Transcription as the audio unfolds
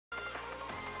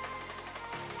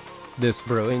this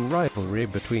brewing rivalry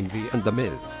between V and The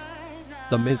Miz.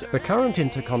 The Miz, the current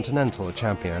Intercontinental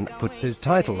Champion, puts his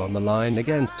title on the line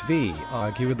against V,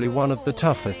 arguably one of the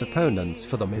toughest opponents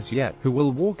for The Miz yet, who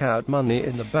will walk out Money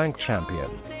in the Bank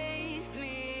champion.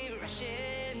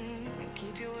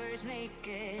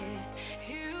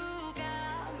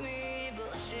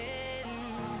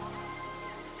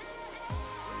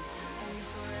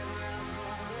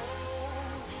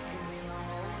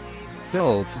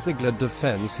 Dolph Ziggler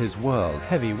defends his World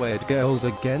Heavyweight gold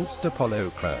against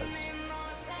Apollo Crews,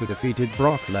 who defeated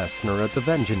Brock Lesnar at the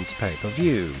Vengeance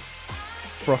pay-per-view.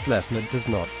 Brock Lesnar does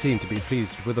not seem to be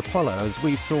pleased with Apollo, as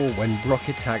we saw when Brock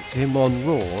attacked him on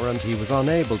Raw and he was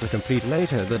unable to compete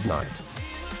later that night.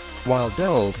 While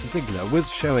Dolph Ziggler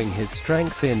was showing his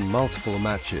strength in multiple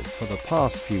matches for the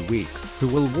past few weeks, who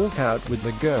will walk out with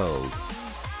the gold?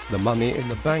 The Money in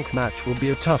the Bank match will be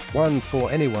a tough one for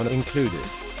anyone included.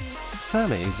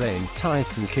 Sami Zayn,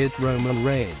 Tyson Kidd, Roman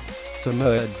Reigns,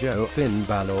 Samoa Joe, Finn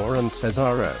Balor and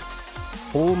Cesaro.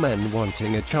 All men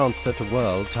wanting a chance at a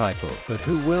world title, but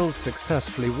who will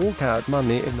successfully walk out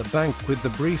Money in the Bank with the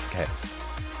briefcase?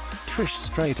 Trish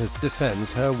Stratus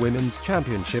defends her women's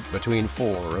championship between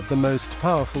four of the most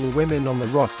powerful women on the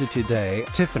roster today: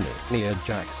 Tiffany, Nia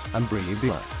Jax, and Brie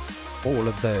Bella. All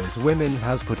of those women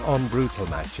has put on brutal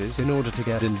matches in order to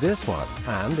get in this one,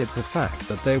 and it's a fact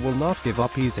that they will not give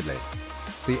up easily.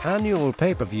 The annual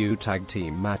pay-per-view tag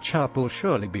team matchup will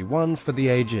surely be one for the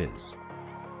ages.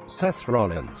 Seth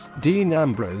Rollins, Dean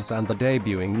Ambrose and the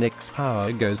debuting Nick's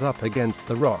Power goes up against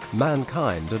The Rock,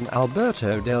 Mankind and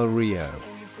Alberto Del Rio.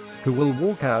 Who will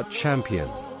walk out champion?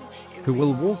 Who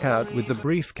will walk out with the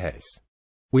briefcase?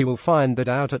 We will find that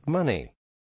out at Money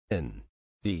in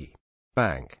the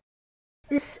Bank.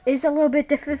 This is a little bit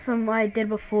different from what I did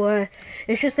before.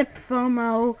 It's just a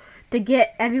promo to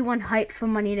get everyone hyped for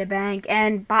Money in the Bank.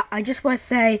 And I just want to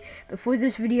say, before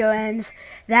this video ends,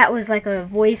 that was like a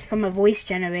voice from a voice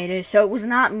generator. So it was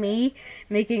not me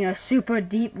making a super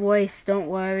deep voice. Don't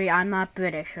worry, I'm not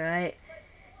British, alright?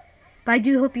 But I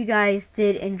do hope you guys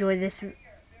did enjoy this.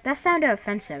 That sounded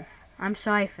offensive. I'm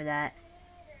sorry for that.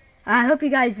 I hope you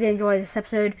guys did enjoy this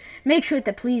episode. Make sure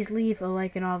to please leave a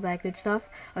like and all that good stuff.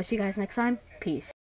 I'll see you guys next time. Peace.